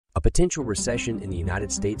A potential recession in the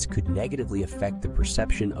United States could negatively affect the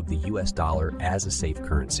perception of the US dollar as a safe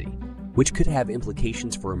currency, which could have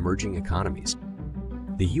implications for emerging economies.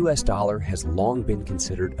 The US dollar has long been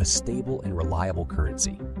considered a stable and reliable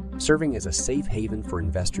currency, serving as a safe haven for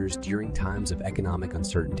investors during times of economic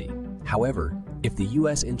uncertainty. However, if the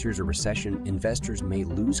US enters a recession, investors may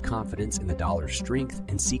lose confidence in the dollar's strength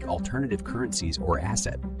and seek alternative currencies or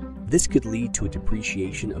assets. This could lead to a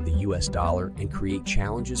depreciation of the US dollar and create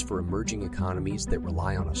challenges for emerging economies that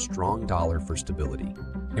rely on a strong dollar for stability.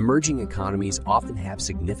 Emerging economies often have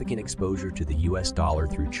significant exposure to the US dollar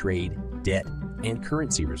through trade, debt, and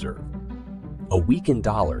currency reserve. A weakened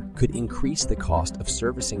dollar could increase the cost of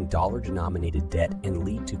servicing dollar-denominated debt and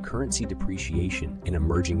lead to currency depreciation in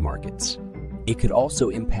emerging markets. It could also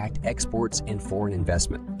impact exports and foreign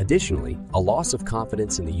investment. Additionally, a loss of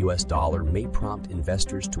confidence in the US dollar may prompt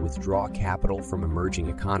investors to withdraw capital from emerging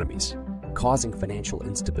economies, causing financial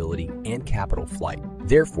instability and capital flight.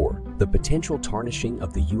 Therefore, the potential tarnishing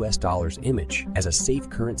of the US dollar's image as a safe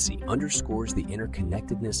currency underscores the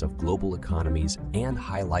interconnectedness of global economies and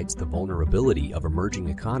highlights the vulnerability of emerging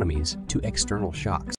economies to external shocks.